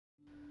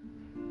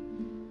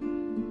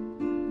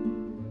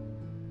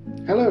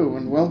Hello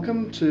and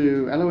welcome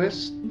to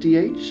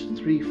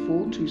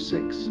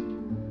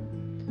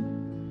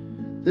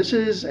LOSDH3426. This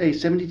is a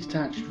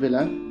semi-detached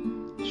villa,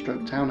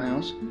 stroke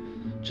townhouse,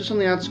 just on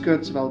the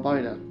outskirts of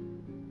Albaida.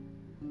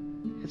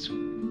 It's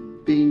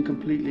being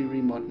completely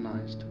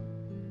remodernized.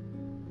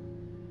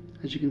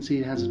 As you can see,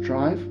 it has a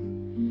drive,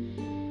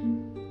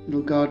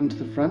 little garden to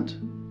the front,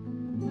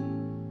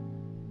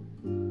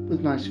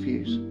 with nice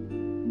views.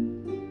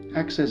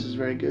 Access is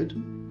very good,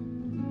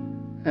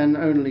 and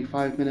only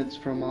 5 minutes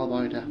from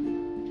Albaida.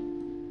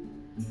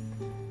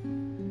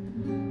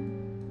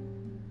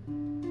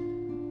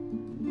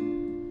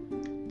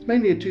 It's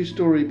mainly a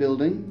two-story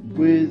building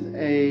with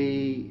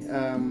a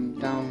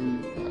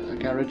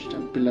garage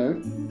down below.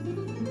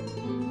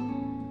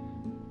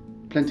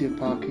 Plenty of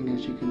parking,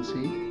 as you can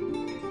see.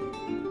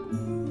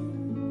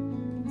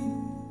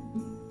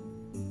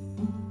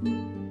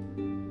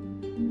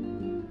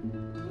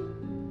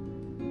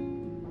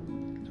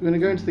 We're going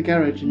to go into the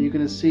garage and you're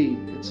going to see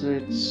it's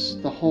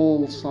the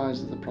whole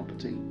size of the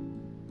property.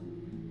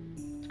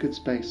 It's good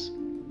space.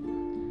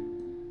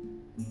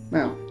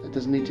 Now, it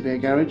doesn't need to be a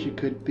garage, it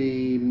could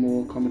be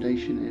more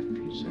accommodation if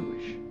you so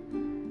wish.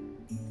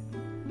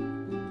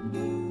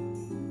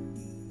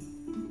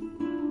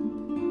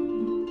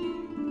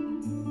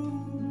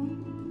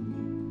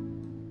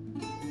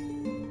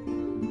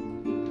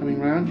 Coming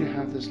round, you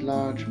have this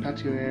large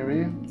patio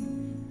area,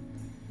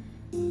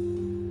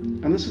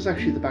 and this is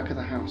actually the back of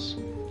the house.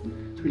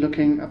 So we're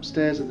looking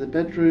upstairs at the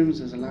bedrooms.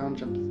 There's a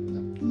lounge up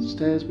the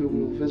stairs we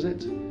will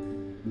visit.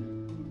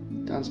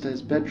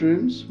 Downstairs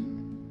bedrooms.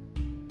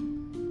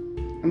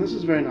 And this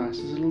is very nice.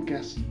 There's a little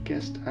guest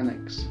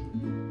annex.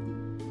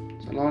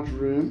 It's a large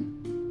room.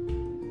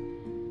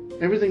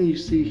 Everything you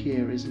see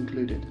here is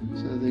included.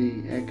 So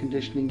the air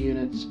conditioning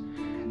units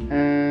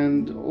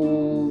and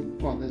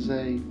there's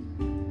a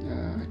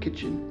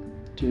kitchen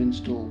to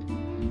install,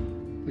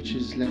 which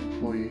is left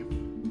for you.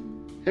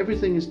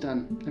 Everything is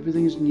done.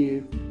 Everything is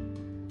new.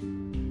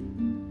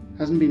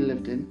 Hasn't been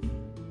lived in.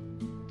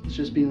 It's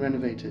just been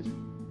renovated.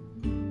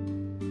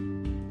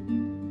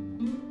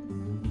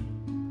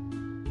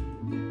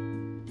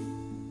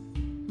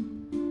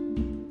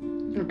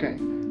 Okay,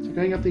 so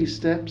going up these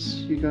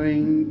steps, you're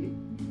going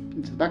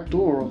into the back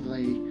door of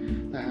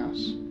the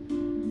house.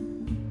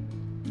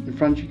 In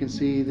front you can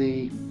see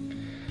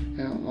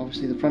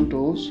obviously the front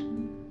doors,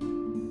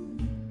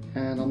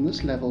 and on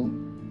this level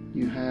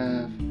you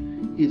have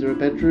either a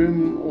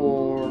bedroom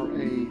or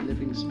a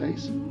living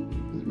space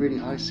with really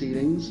high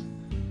ceilings,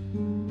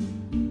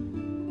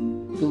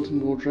 built-in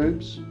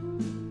wardrobes,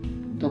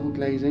 double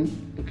glazing,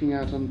 looking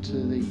out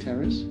onto the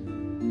terrace.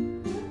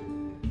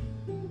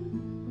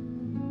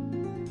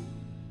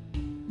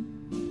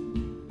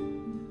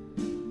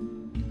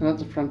 And at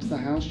the front of the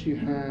house you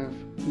have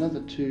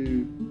another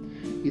two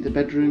either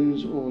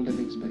bedrooms or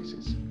living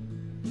spaces.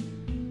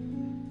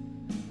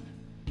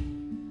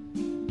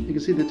 You can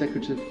see the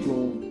decorative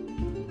floor.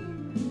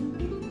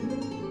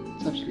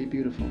 It's absolutely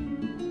beautiful.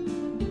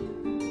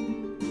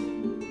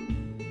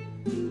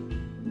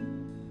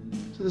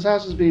 So this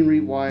house has been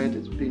rewired,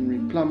 it's been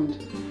replumbed.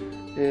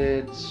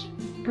 It's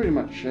pretty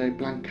much a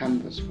blank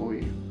canvas for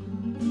you.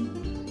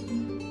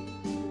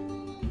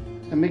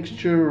 A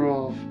mixture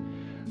of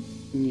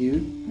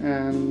new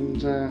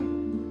and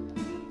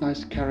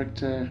nice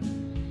character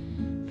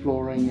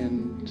flooring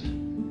and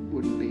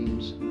wooden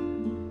beams.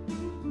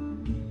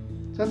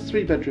 So that's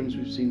 3 bedrooms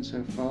we've seen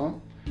so far.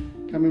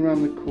 Coming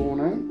around the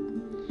corner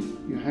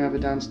you have a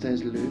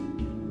downstairs loo,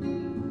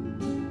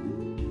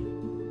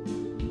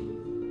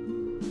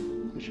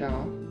 a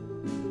shower,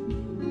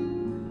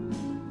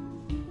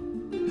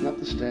 and up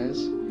the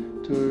stairs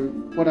to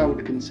what I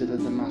would consider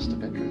the master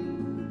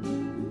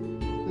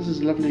bedroom. This is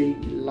a lovely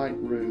light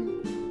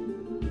room.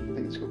 I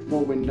think it's got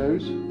 5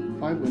 windows,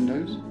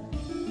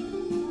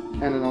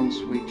 and an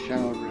ensuite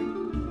shower room.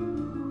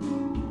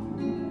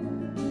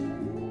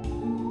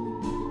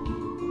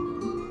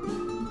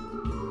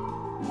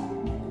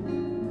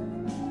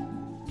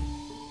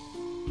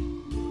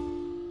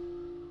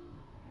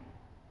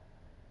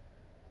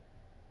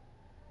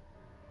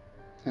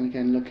 And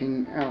again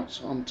looking out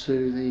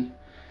onto the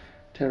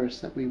terrace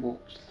that we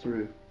walked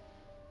through.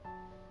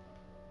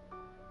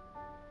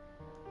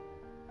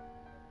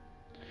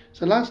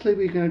 So lastly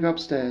we're going to go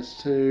upstairs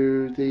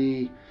to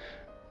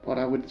what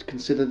I would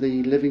consider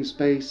the living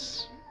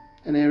space,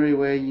 an area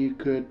where you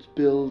could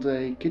build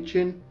a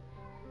kitchen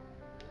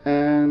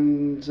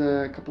and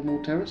a couple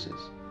more terraces.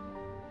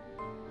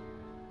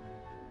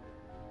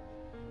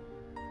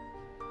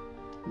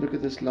 Look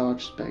at this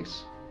large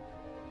space.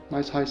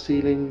 Nice high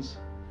ceilings,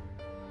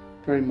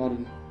 very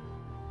modern,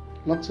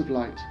 lots of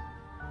light.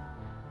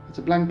 It's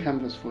a blank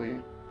canvas for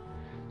you.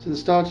 So the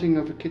starting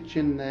of a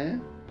kitchen there,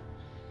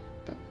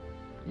 but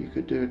you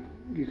could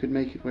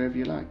make it wherever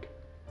you like.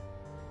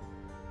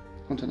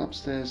 Onto an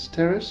upstairs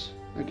terrace,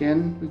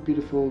 again with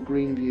beautiful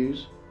green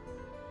views.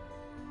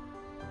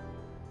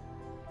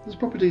 This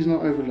property is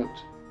not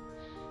overlooked.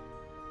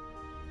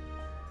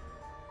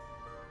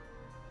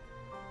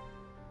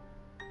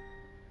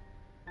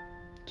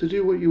 to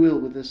do what you will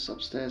with this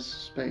upstairs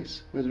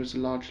space, whether it's a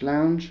large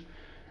lounge.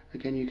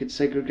 Again, you could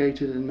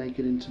segregate it and make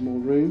it into more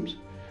rooms,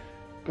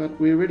 but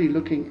we're really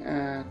looking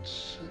at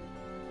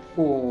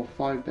 4 or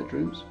 5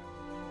 bedrooms,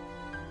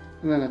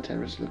 and then a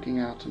terrace looking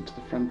out into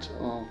the front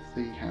of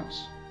the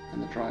house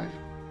and the drive.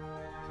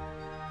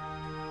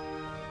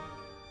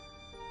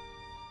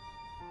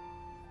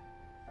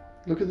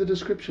 Look at the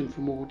description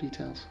for more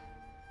details.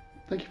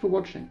 Thank you for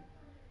watching.